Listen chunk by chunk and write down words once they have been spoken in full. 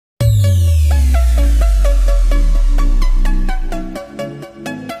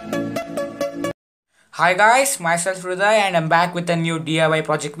Hi guys, myself HRUDAY and I'm back with a new DIY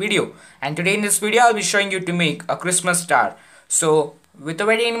project video. And today in this video I'll be showing you to make a Christmas star. So without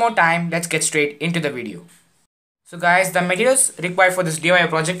waiting any more time, let's get straight into the video. So guys, the materials required for this DIY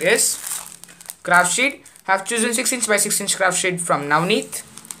project is craft sheet. I've chosen 6" by 6" craft sheet from Navneet,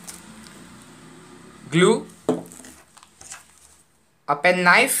 glue, a pen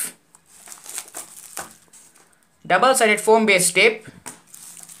knife, double-sided foam based tape,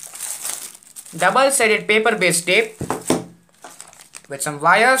 double-sided paper based tape with some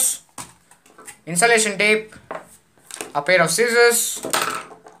wires, insulation tape, a pair of scissors,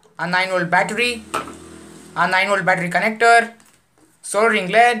 a 9-volt battery, a 9-volt battery connector,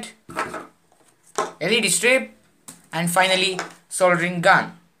 soldering lead, LED strip, and finally soldering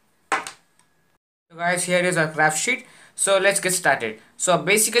gun. So guys, here is our craft sheet. So let's get started. So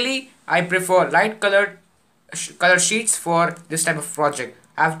basically I prefer light color sheets for this type of project.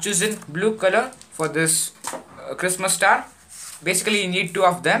 I've chosen blue color for this Christmas star. Basically you need two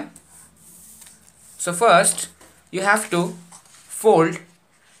of them. So first you have to fold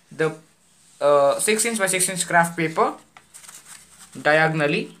the 6" by 6" craft paper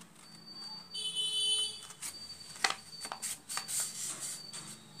diagonally.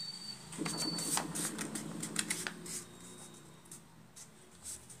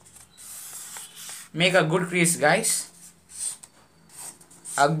 Make a good crease, guys.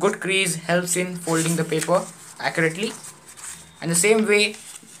 A good crease helps in folding the paper accurately. And the same way,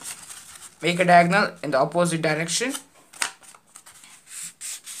 make a diagonal in the opposite direction.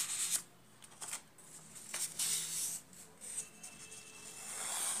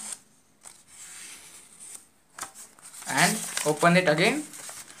 And open it again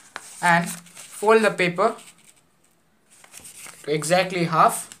and fold the paper to exactly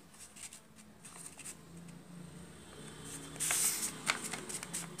half.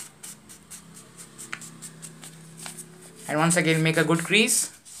 And once again make a good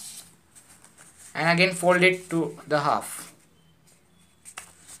crease and again fold it to the half.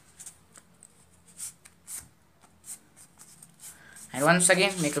 And once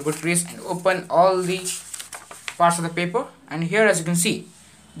again make a good crease and open all the parts of the paper. And here, as you can see,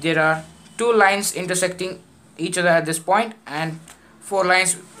 there are two lines intersecting each other at this point and four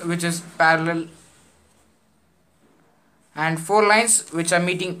lines which is parallel, and four lines which are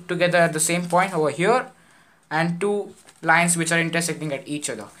meeting together at the same point over here, and two lines which are intersecting at each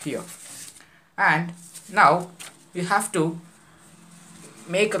other here. And now you have to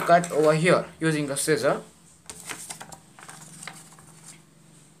make a cut over here using a scissor.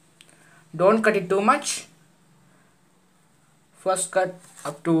 Don't cut it too much. First cut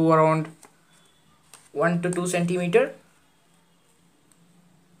up to around 1 to 2 centimeter.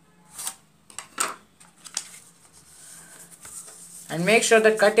 And make sure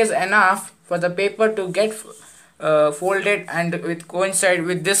the cut is enough for the paper to get folded and coincide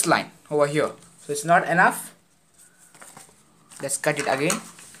with this line over here. So it's not enough. Let's cut it again.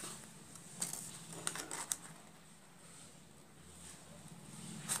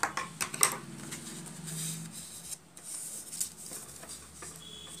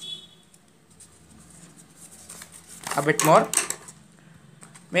 A bit more.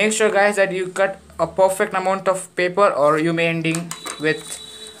 Make sure, guys, that you cut a perfect amount of paper or you may ending with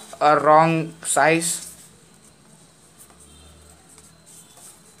a wrong size.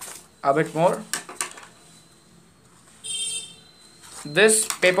 A bit more. This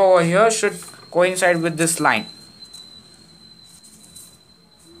paper over here should coincide with this line.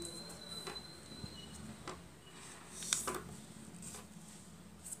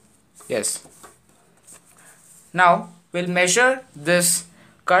 Yes. Now we'll measure this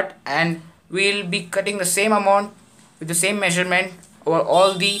cut and we'll be cutting the same amount with the same measurement over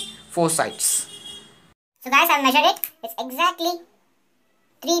all the four sides. So guys, I've measured it. It's exactly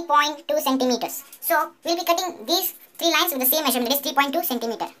 3.2 centimeters. So we'll be cutting these three lines with the same measurement, that is 3.2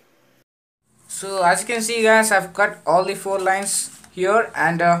 centimeter. So as you can see, guys, I've cut all the four lines here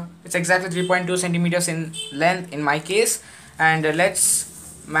and it's exactly 3.2 centimeters in length in my case. And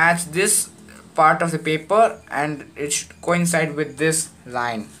let's match this part of the paper and it should coincide with this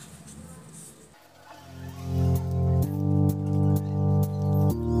line.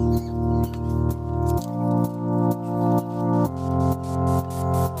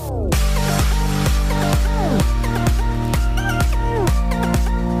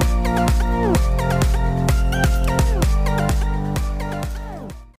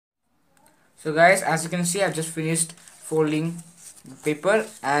 So guys, as you can see, I've just finished folding the paper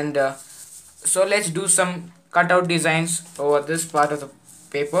and so let's do some cutout designs over this part of the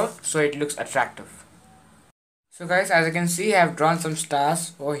paper so it looks attractive. So guys, as you can see, I have drawn some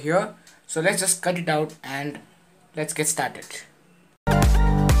stars over here. So let's just cut it out and let's get started.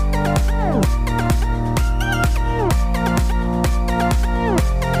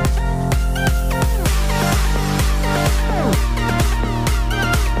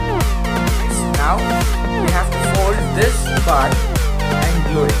 Now we have to fold this part and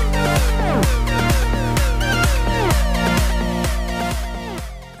glue it.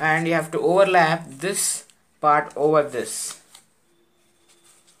 And you have to overlap this part over this.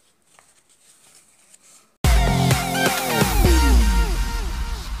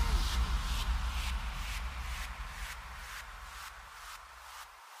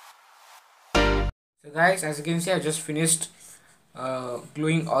 So guys, as you can see, I just finished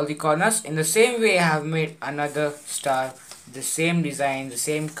gluing all the corners. In the same way, I have made another star, the same design, the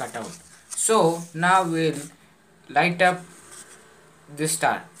same cutout. So now we'll light up this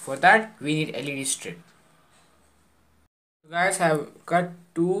star. For that we need LED strip. So guys, I have cut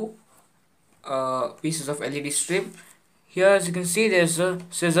two pieces of LED strip. Here, as you can see, there's a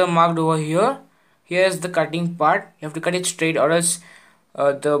scissor marked over here. Here's the cutting part. You have to cut it straight, or else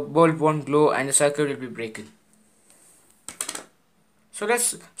the bolt won't glow and the circuit will be broken. So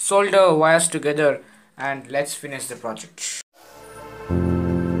let's solder wires together and let's finish the project.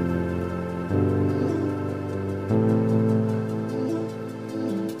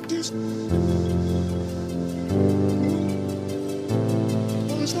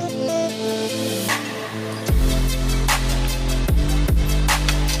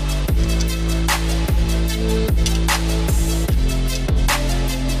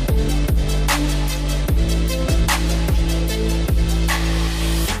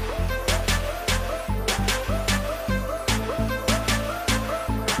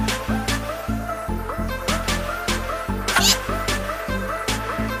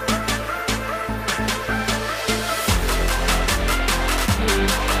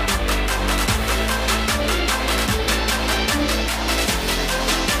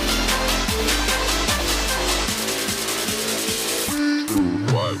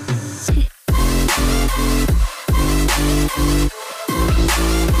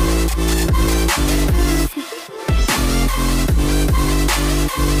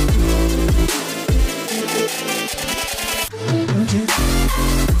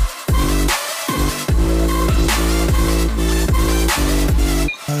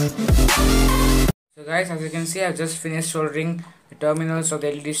 So guys, as you can see, I've just finished soldering the terminals of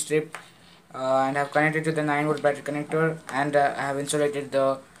the LED strip and I've connected to the 9V battery connector, and I have insulated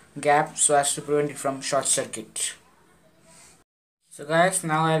the gap so as to prevent it from short circuit. So guys,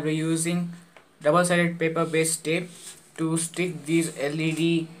 now I'll be using double-sided paper based tape to stick these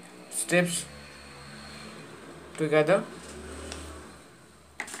LED strips together.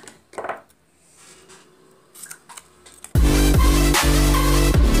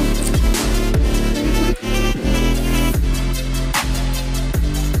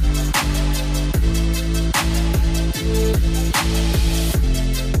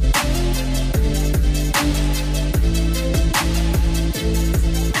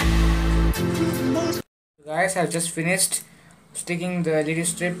 Guys, I've just finished sticking the LED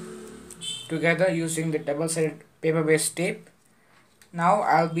strip together using the double-sided paper-based tape. Now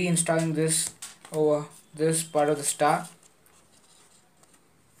I'll be installing this over this part of the star.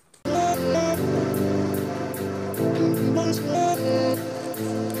 This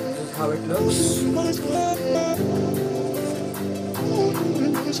is how it looks.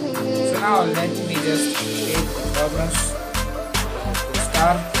 So now let me just take the corners of the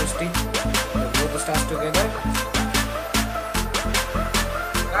star to stick both the stars together.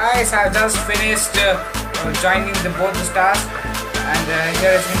 Guys, I've just finished joining both the stars, and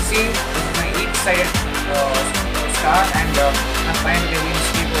here as you can see, this is my each-sided star, and I'm finding the LED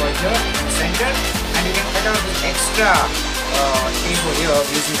strip over here in the center, and you can cut out the extra tape over here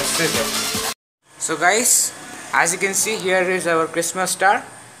using the scissors. So guys, as you can see, here is our Christmas star,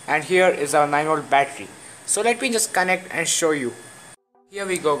 and here is our 9V battery. So let me just connect and show you. Here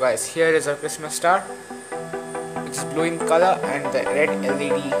we go guys, here is our Christmas star, which is blue in color, and the red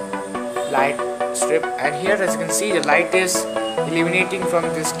LED light strip, and here as you can see, the light is illuminating from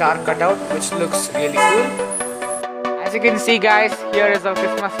this star cutout, which looks really cool. As you can see guys, here is our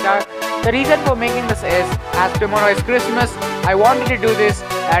Christmas star. The reason for making this is, as tomorrow is Christmas, I wanted to do this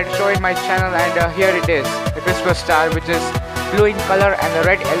and show in my channel, and here it is, the Christmas star, which is blue in color, and the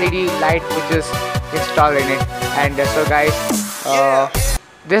red LED light which is installed in it. And so guys,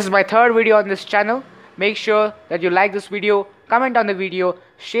 this is my third video on this channel. Make sure that you like this video, comment on the video,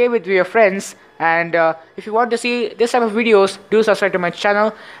 share with your friends, and if you want to see this type of videos, do subscribe to my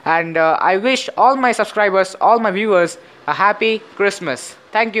channel. And I wish all my subscribers, all my viewers, a happy Christmas.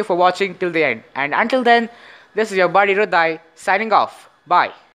 Thank you for watching till the end, and until then, this is your buddy HRUDAY signing off. Bye.